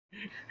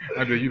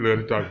Andre, you love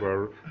to talk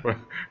about it, but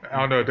I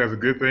don't know if that's a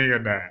good thing or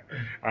not.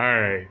 All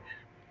right.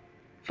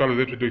 Fellas,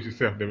 introduce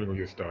yourself, then we're going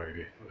to get started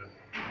here. Okay.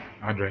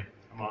 Andre,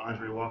 I'm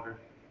Andre Walker,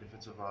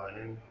 defensive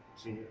end,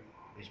 senior,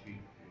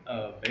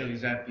 HBU. Bailey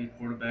Zappe,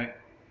 quarterback.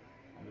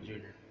 I'm a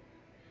junior.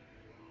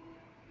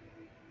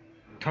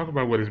 talk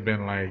about what it's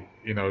been like,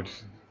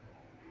 just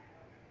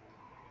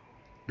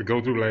to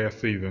go through last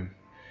season,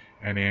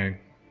 and then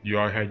you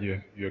all had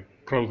your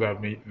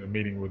closeout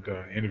meeting with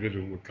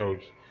individuals with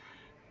coach,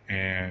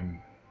 and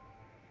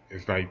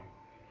it's like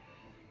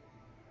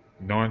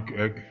knowing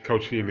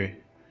Coach Healy,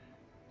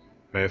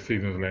 last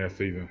season is last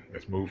season.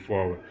 Let's move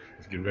forward.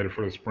 Let's get ready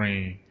for the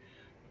spring.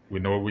 We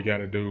know what we got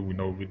to do. We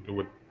know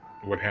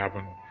what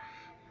happened.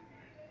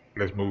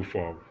 Let's move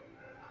forward.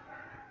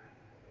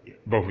 Yeah,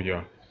 Both of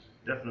y'all.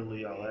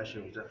 definitely. Last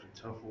year was definitely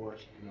tough for us.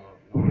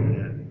 Knowing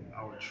that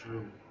our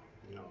true,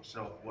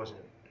 self wasn't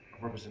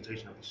a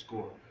representation of the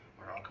score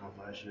or the outcome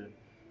of last year.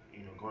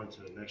 Going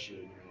to next year,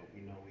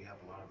 we have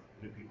a lot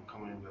of new people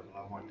coming in. We have a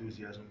lot more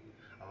enthusiasm,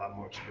 a lot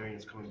more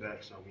experience coming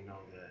back. So we know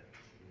that,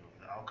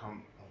 the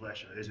outcome of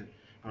last year isn't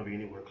going to be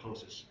anywhere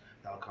close as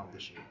the outcome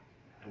this year.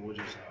 And we're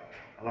just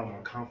a lot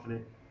more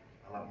confident,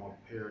 a lot more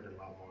prepared, and a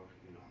lot more,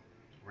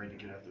 ready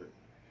to get after it.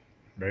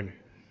 Bailey.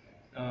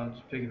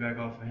 Just piggyback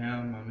off of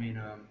him.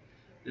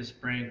 This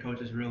spring,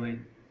 coaches really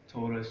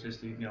told us just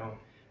to,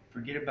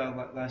 forget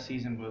about last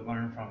season, but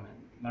learn from it.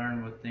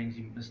 Learn what things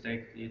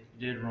you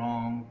did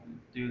wrong,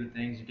 do the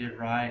things you did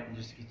right, and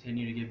just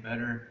continue to get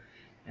better.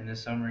 And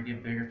this summer,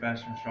 get bigger,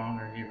 faster, and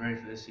stronger, and get ready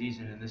for this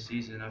season. And this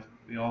season,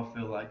 we all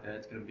feel like that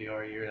it's going to be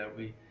our year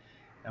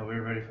that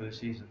we're ready for the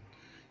season.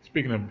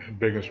 Speaking of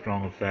bigger,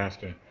 stronger,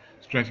 faster,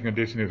 strength and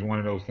conditioning is one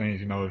of those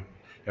things.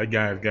 That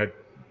guy's got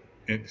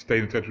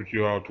stayed in touch with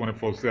you all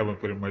 24/7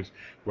 pretty much.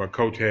 While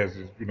coach has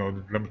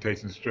the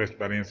limitations stressed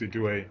by the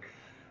NC2A.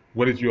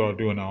 What did you all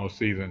do in the off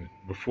season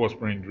before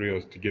spring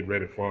drills to get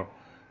ready for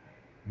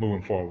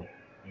moving forward?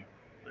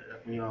 But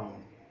definitely,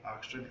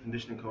 our strength and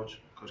conditioning coach,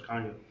 Coach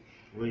Kanye,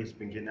 really has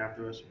been getting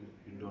after us.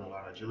 We've been doing a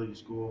lot of agility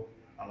school,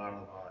 a lot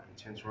of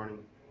intense running.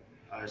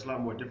 It's a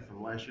lot more different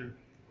from last year.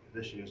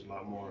 This year is a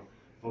lot more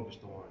focused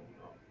on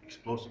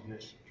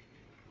explosiveness,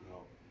 you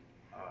know,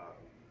 uh,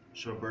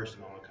 short bursts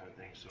and all that kind of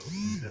thing. So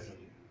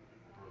definitely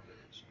a little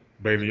difference.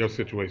 Bailey, your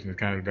situation is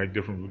kind of like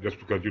different just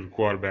because you're the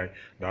quarterback,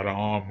 not an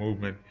arm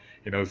movement,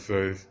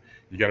 so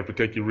you got to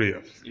protect your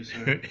ribs. Yes,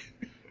 sir.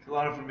 A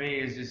lot of for me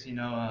is just doing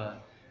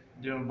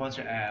a bunch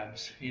of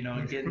abs.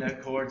 Getting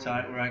that core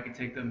tight where I can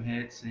take them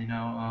hits.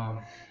 A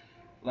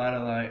lot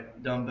of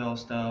like dumbbell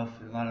stuff,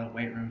 a lot of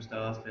weight room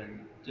stuff,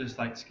 and just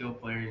like skill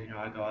players.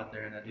 I go out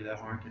there and I do that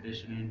hard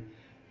conditioning.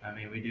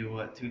 We do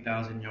what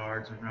 2,000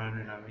 yards of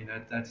running.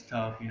 That's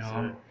tough.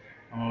 So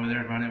I'm over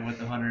there running with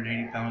the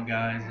 180-pound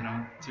guys.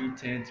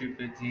 210,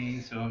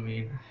 215. So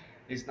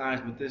it's nice.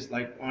 But this,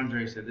 like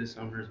Andre said, this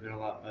summer has been a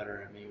lot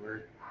better.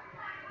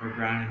 We're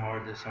grinding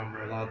hard this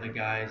summer. A lot of the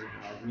guys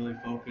are really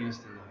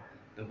focused, and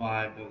the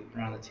vibe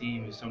around the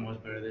team is so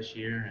much better this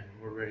year, and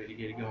we're ready to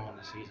get it going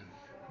this season.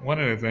 One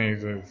of the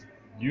things is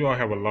you all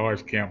have a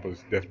large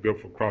campus that's built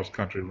for cross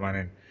country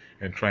running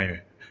and training.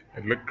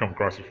 And look, come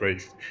across your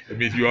face. It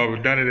means you all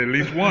have done it at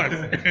least once.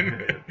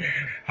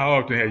 How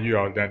often have you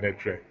all done that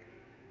trek?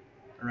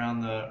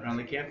 Around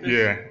the campus.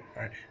 Yeah,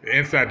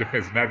 inside the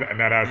fence, not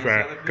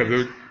outside, Inside the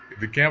because fence.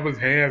 the campus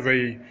has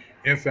a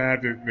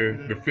inside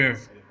the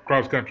fence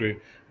cross country.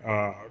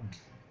 Uh,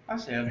 I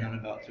say I've done it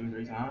about 2 or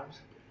 3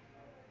 times.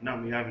 no,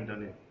 we haven't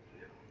done it.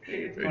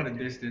 It's kind of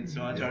distant,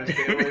 so I try to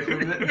stay away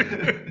from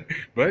it.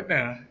 but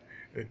now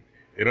it,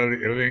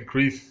 it'll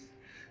increase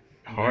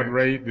heart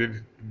Right. rate.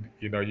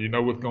 You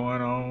know what's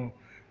going on.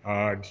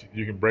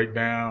 You can break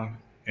down,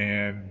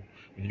 and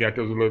when you got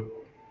those little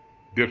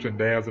dips and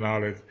dabs and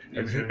all this,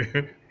 Yes,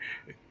 sir.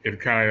 it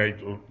kind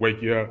of like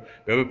wake you up.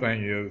 The other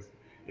thing is,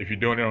 if you're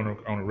doing it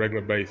on a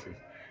regular basis,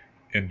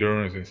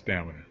 endurance and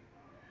stamina.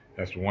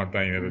 That's the one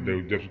thing that'll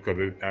do. Just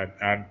because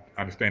I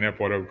understand that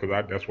part of it,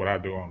 because that's what I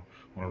do on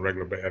a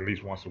regular basis, at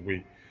least once a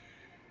week.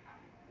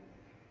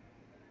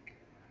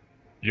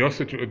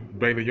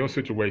 Bailey, your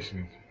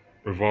situation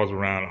revolves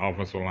around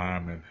offensive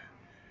lineman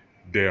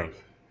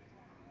depth.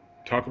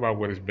 Talk about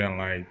what it's been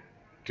like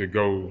to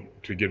go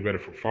to get ready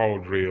for fall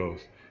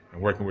drills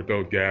and working with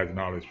those guys and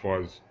all as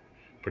far as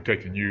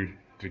protecting you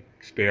to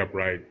stay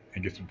upright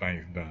and get some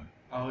things done.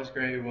 Oh, it's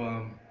great.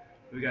 Well,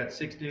 we got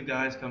 6 new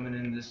guys coming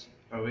in this.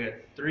 Or we got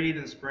 3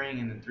 in the spring,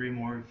 and then 3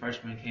 more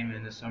freshmen came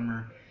in this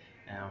summer.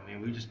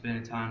 And we just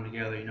spending time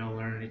together,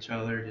 learning each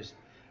other, just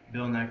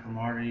building that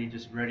camaraderie,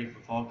 just ready for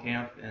fall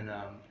camp. And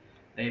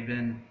they've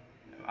been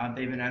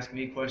they've been asking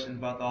me questions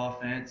about the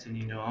offense,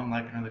 and I'm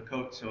like another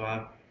coach, so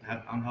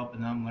I'm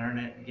helping them learn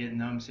it, getting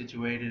them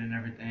situated and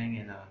everything.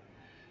 And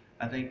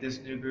I think this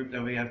new group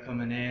that we have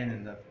coming in,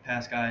 and the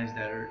past guys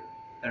that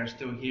are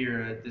still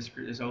here, this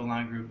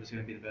O-line group is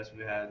going to be the best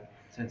we've had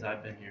since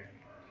I've been here.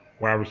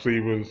 Wide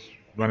receivers,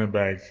 running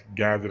backs,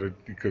 guys that are,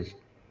 because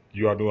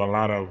you all do a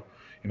lot of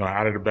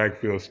out of the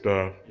backfield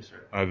stuff, Yes,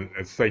 sir.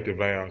 as safety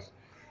valves.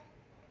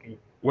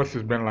 What's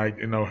it been like?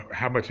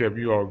 How much have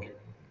you all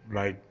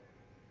like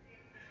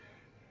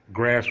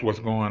grasp what's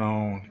going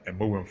on and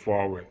moving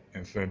forward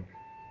and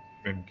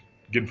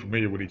getting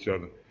familiar with each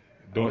other.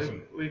 Doing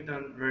some. We've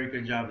done a very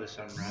good job this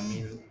summer. I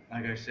mean,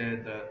 like I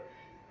said,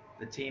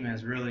 the team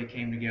has really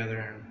came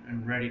together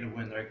and ready to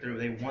win. Like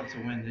they want to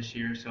win this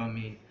year. So I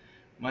mean,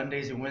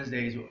 Mondays and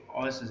Wednesdays,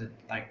 us as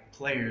like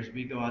players,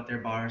 we go out there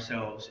by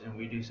ourselves and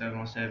we do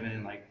 7-on-7.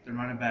 And like the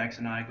running backs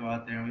and I go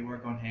out there and we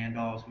work on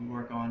handoffs. We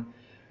work on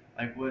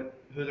like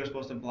who they're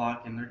supposed to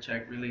block and their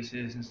check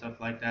releases and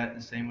stuff like that. And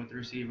the same with the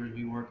receivers.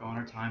 We work on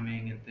our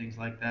timing and things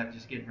like that,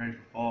 just getting ready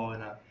for fall.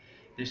 And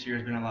this year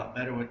has been a lot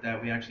better with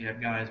that. We actually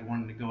have guys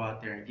wanting to go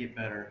out there and get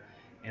better.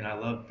 And I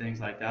love things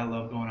like that. I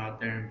love going out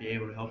there and be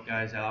able to help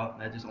guys out.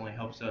 And that just only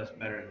helps us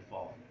better in the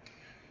fall.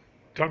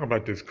 Talk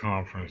about this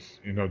conference,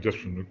 just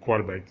from the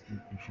quarterback,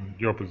 from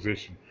your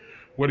position.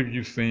 What have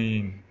you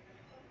seen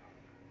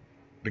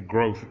the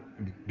growth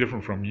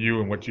different from you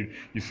and what you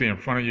see in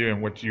front of you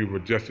and what you've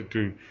adjusted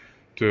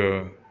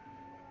to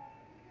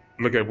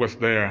look at what's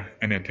there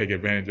and then take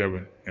advantage of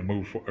it and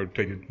move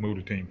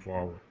the team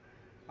forward?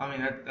 I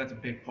mean, that's a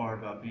big part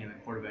about being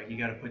a quarterback. You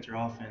got to put your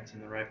offense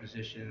in the right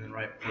position, in the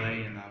right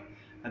play. And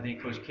I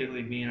think Coach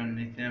Kitley, being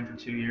underneath them for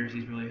 2 years,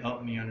 he's really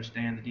helped me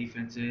understand the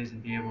defenses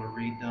and be able to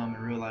read them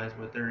and realize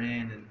what they're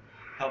in, and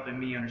helping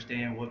me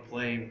understand what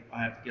play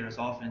I have to get us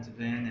offensive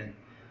in, and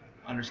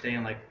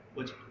understand like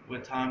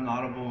what time to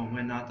audible and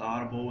when not to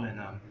audible. And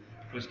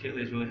Coach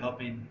Kitley has really helped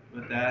me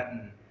with that.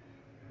 And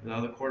the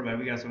other quarterback,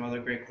 we got some other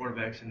great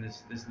quarterbacks in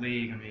this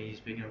league. I mean,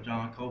 speaking of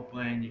John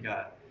Copeland, you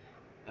got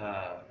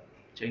uh,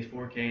 Chase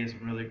 4K, is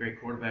some really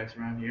great quarterbacks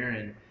around here,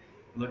 and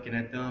looking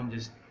at them,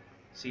 just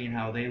seeing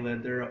how they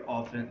led their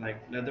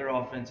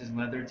offenses and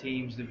led their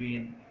teams to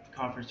being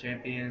conference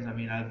champions. I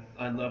mean,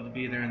 I'd love to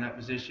be there in that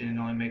position. It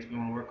only makes me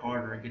want to work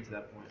harder and get to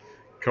that point.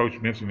 Coach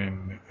mentioned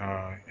in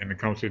the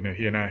conversation that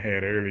he and I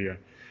had earlier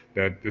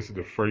that this is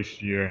the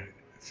first year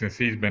since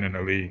he's been in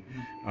the league,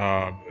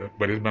 uh,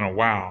 but it's been a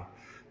while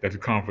that the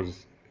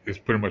conference is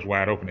pretty much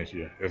wide open this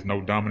year. There's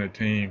no dominant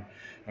team.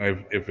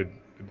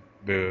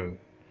 The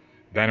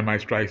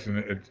dynamite strikes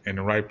in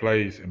the right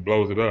place and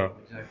blows it up,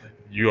 Exactly.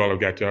 you all have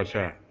got your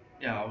shot.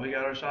 Yeah, we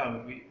got our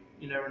shot.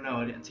 You never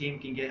know. A team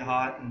can get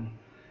hot, and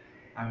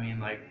I mean,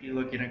 like you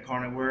looking at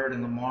Carney Word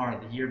and Lamar,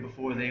 the year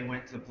before they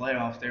went to the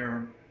playoffs, they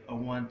were a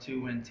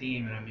 1-2 win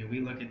team, and I mean, we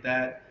look at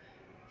that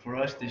for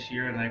us this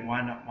year, and like,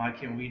 why not? Why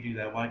can't we do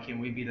that? Why can't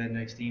we be that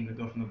next team to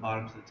go from the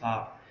bottom to the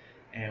top?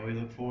 And we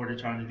look forward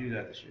to trying to do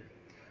that this year.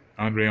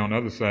 Andre, on the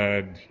other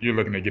side, you're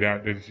looking to get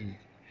out.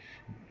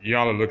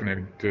 Y'all are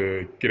looking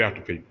to get after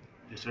people,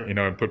 Yes, sir.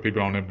 and put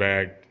people on their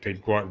back,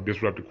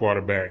 disrupt the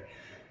quarterback.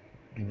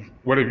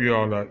 What have you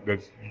all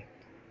that's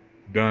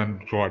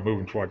done toward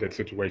moving toward that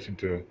situation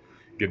to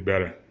get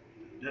better?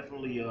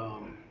 Definitely,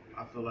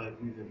 I feel like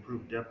we've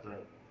improved depth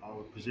at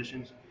all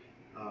positions.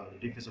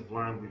 The defensive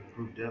line, we've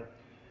improved depth,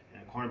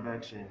 and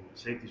cornerbacks and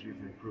safeties, we've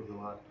improved a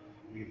lot.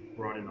 We've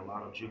brought in a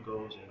lot of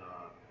JUCOs and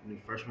new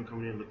freshmen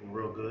coming in looking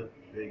real good,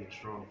 big and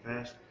strong and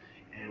fast.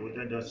 And what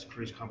that does is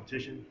creates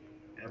competition.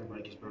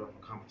 Everybody gets better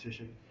from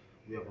competition.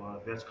 We have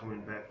vets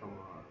coming back from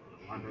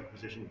the linebacker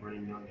position,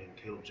 Brennan Young and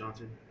Caleb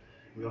Johnson.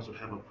 We also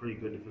have a pretty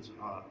good defensive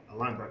a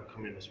linebacker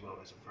coming in as well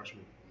as a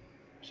freshman.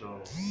 So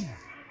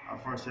our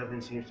front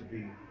seven seems to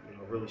be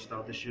really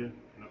stout this year,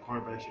 and the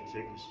cornerbacks and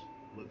safeties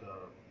look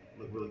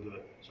really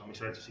good. So I'm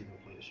excited to see them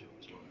play this year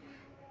as well.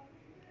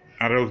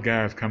 Out of those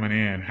guys coming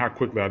in, how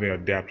quickly are they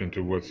adapting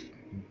to what's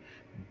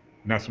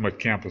not so much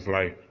campus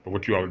life, but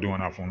what you all are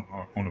doing off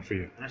on the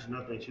field? And that's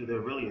another thing too. They're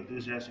really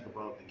enthusiastic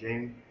about the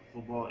game,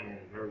 football, and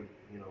very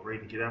ready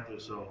to get after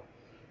it. So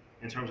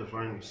in terms of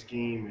learning the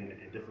scheme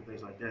and different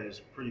things like that,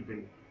 it's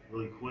been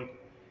really quick.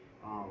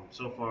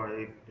 So far,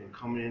 they've been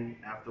coming in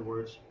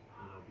afterwards,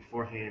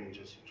 beforehand, and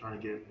just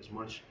trying to get as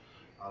much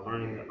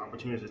learning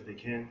opportunities as they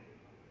can,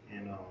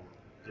 and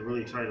they're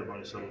really excited about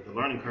it. So the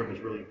learning curve is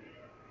really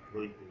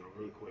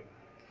quick.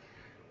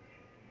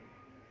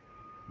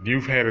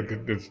 You've had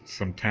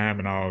some time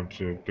and all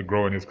to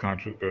grow in this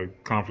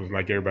conference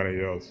like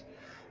everybody else.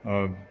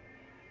 Uh,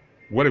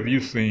 what have you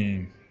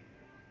seen,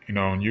 and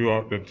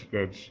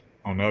that's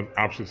on the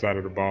opposite side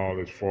of the ball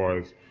as far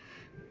as,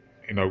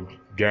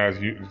 guys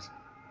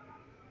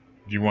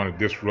you want to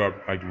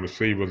disrupt like the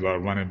receivers or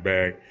running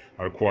back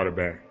or the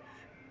quarterback?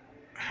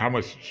 How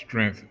much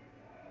strength,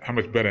 how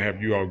much better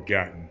have you all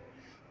gotten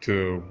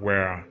to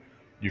where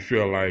you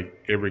feel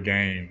like every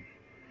game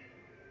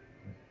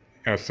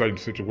has certain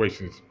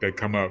situations that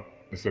come up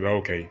and said,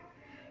 okay,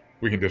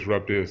 we can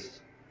disrupt this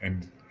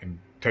and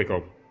take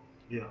over?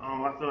 Yeah,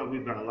 I feel like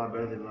we've gotten a lot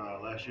better than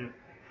last year.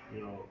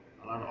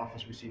 A lot of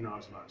offense we see now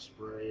is a lot of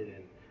spread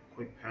and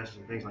quick passes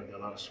and things like that.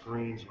 A lot of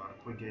screens, a lot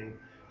of quick game.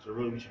 So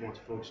really, we just want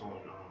to focus on,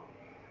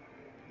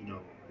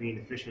 being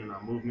efficient in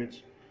our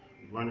movements,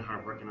 learning how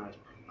to recognize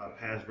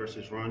pass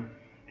versus run,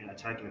 and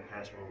attacking the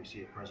pass when we see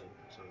it present.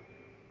 So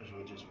that's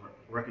really just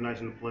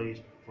recognizing the plays,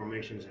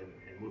 formations, and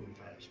moving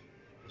fast.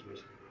 That's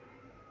basically.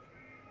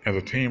 As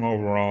a team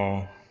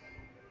overall,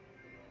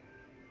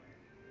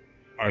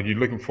 are you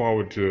looking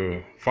forward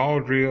to fall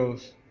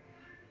drills,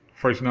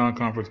 first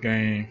non-conference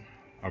game,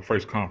 or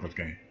first conference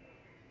game?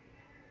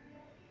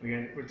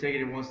 we're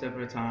taking it one step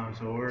at a time.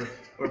 So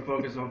we're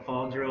focused on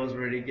fall drills,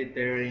 ready to get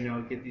there.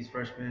 Get these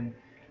freshmen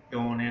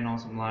going in on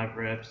some live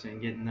reps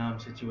and getting them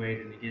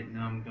situated and getting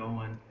them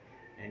going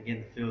and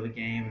getting to feel the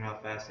game and how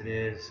fast it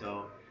is.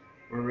 So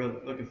we're really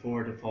looking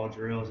forward to fall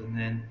drills, and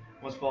then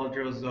once fall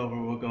drills is over,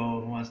 we'll go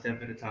one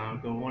step at a time.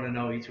 Go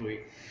 1-0 each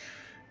week.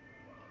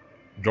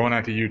 Going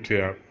out to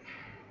UTEP,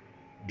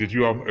 did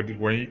you all were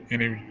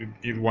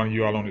either one of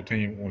you all on the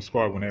team on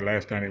squad when they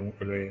last time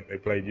they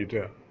played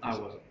UTEP? I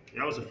wasn't.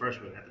 Yeah, I was a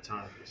freshman at the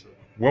time. So,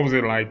 What was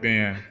it like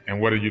then, and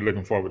what are you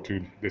looking forward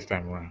to this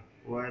time around?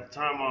 well, at the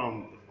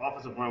time, the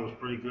offensive line was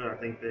pretty good. I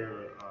think their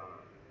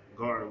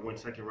guard went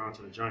second round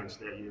to the Giants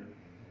that year.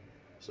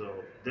 So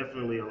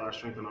definitely a lot of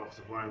strength on the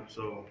offensive line.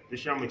 So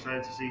this year I'm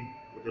excited to see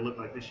what they look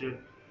like this year.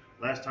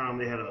 Last time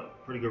they had a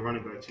pretty good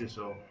running back too.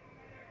 So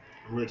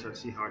I'm really excited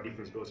to see how our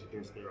defense goes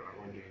against their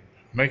run game.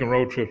 Making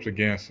road trips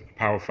against a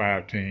Power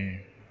 5 team,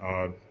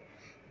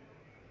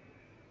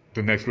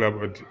 the next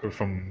level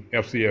from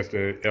FCS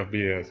to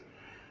FBS.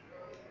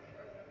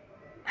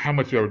 How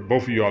much are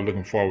both of you are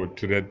looking forward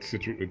to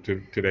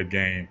to that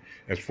game?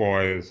 As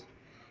far as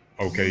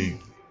okay,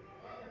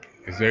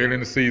 it's early in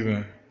the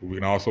season, but we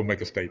can also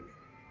make a statement.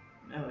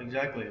 No,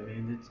 exactly. I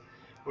mean,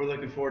 we're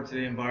looking forward to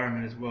the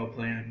environment as well,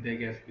 playing a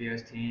big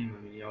FBS team.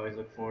 I mean, you always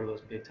look forward to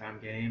those big time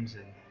games,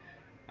 and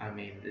I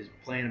mean, just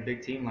playing a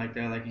big team like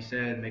that, like you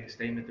said, make a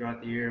statement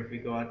throughout the year. If we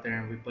go out there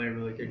and we play a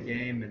really good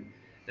game, and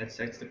that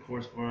sets the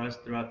course for us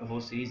throughout the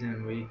whole season,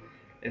 and we,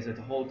 as a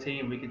whole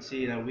team, we can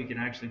see that we can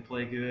actually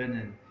play good,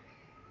 and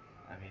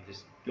I mean,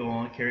 just go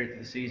on, carry it through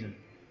the season.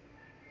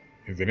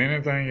 Is there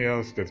anything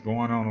else that's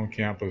going on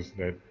campus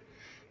that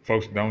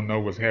folks don't know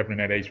what's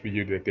happening at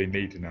HBU that they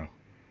need to know?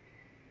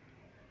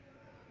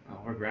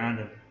 We're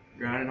grinding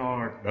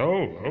hard.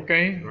 Oh,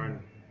 okay. Right.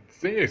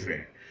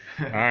 Seriously.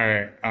 All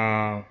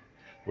right.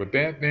 With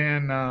that,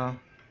 then oh,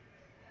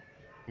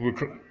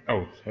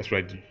 that's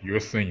right. You're a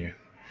senior,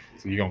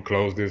 so you're gonna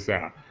close this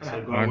out.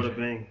 So going with a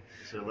bang.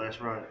 It's the last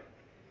ride.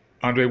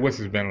 Andre, what's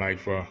it been like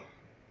for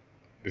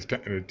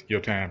your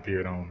time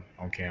period on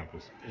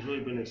campus? It's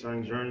really been an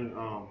exciting journey.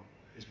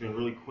 It's been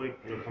really quick.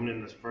 Coming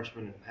in as a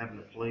freshman and having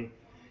to play.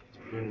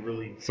 It's been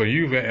really. So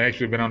you've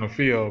actually been on the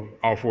field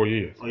all 4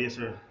 years. Oh yes,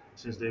 sir.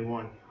 Since day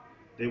one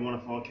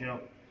of fall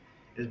camp.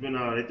 It's been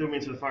they threw me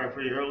into the fire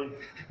pretty early.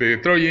 They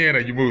throw you in or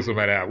you move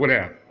somebody out? What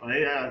happened?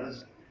 They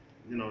just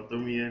threw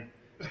me in.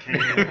 Just came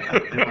in,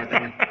 did my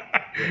thing.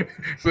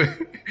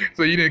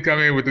 So you didn't come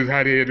in with this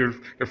hot-headed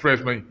the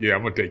freshman. Yeah,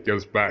 I'm gonna take your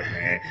spot,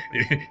 man.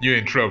 You're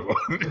in trouble.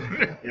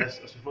 Yes,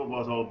 that's what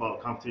football is all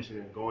about: competition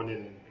and going in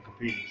and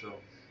competing. So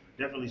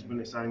definitely, it's been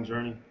an exciting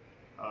journey.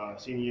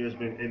 Senior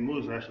year it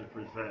moves actually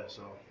pretty fast.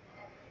 So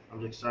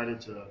I'm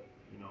excited to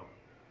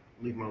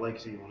leave my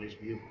legacy on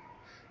HBU.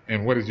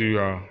 And what did you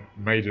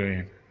major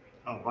in?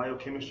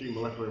 Biochemistry,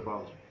 molecular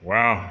biology.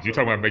 Wow, you're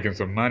talking about making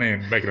some money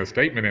and making a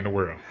statement in the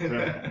world.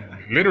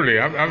 Literally,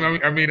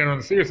 I mean, and on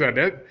the serious side,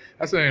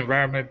 that's an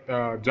environment,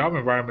 job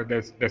environment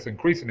that's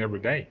increasing every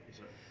day.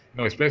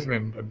 Especially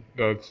in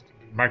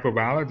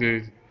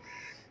microbiology,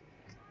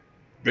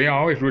 they are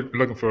always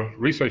looking for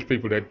research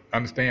people that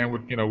understand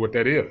what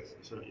that is.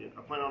 So yeah,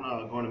 I plan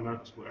on going to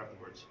medical school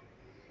afterwards.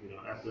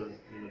 After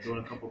doing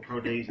a couple of pro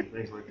days and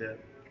things like that,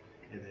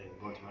 and then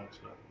going to medical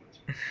school afterwards.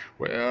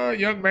 Well,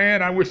 young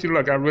man, I wish you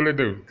luck. I really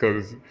do,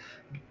 because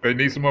they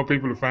need some more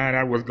people to find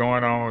out what's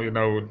going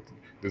on.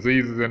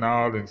 Diseases and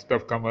all and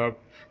stuff come up,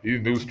 these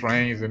new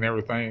strains and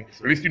everything.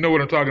 At least you know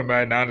what I'm talking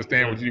about, and I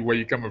understand where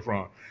you're coming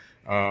from.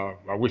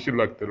 I wish you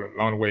luck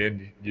along the way,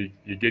 and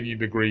you're getting your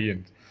degree,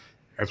 and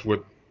that's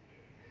what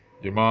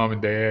your mom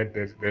and dad,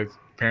 that's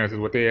parents, is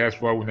what they ask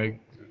for when they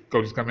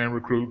coaches come in and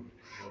recruit.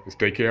 Is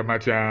take care of my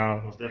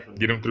child,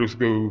 get them through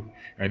school,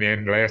 and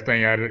then the last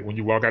thing when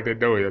you walk out that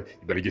door is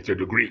you better get your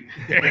degree.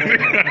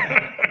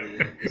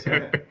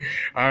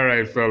 All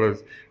right,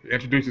 fellas,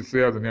 introduce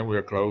yourselves, and then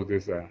we'll close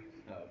this out.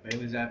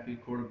 Bailey Zappe,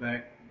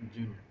 quarterback,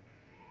 junior.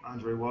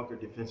 Andre Walker,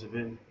 defensive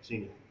end,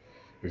 senior.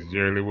 This is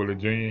Jerry Lee Willard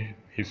Jr.,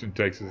 Houston,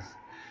 Texas,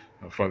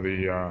 for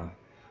the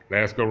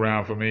last go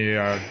round for me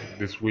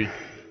this week,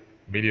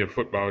 media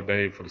football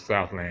day for the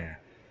Southland,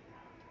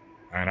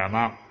 and I'm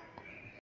out.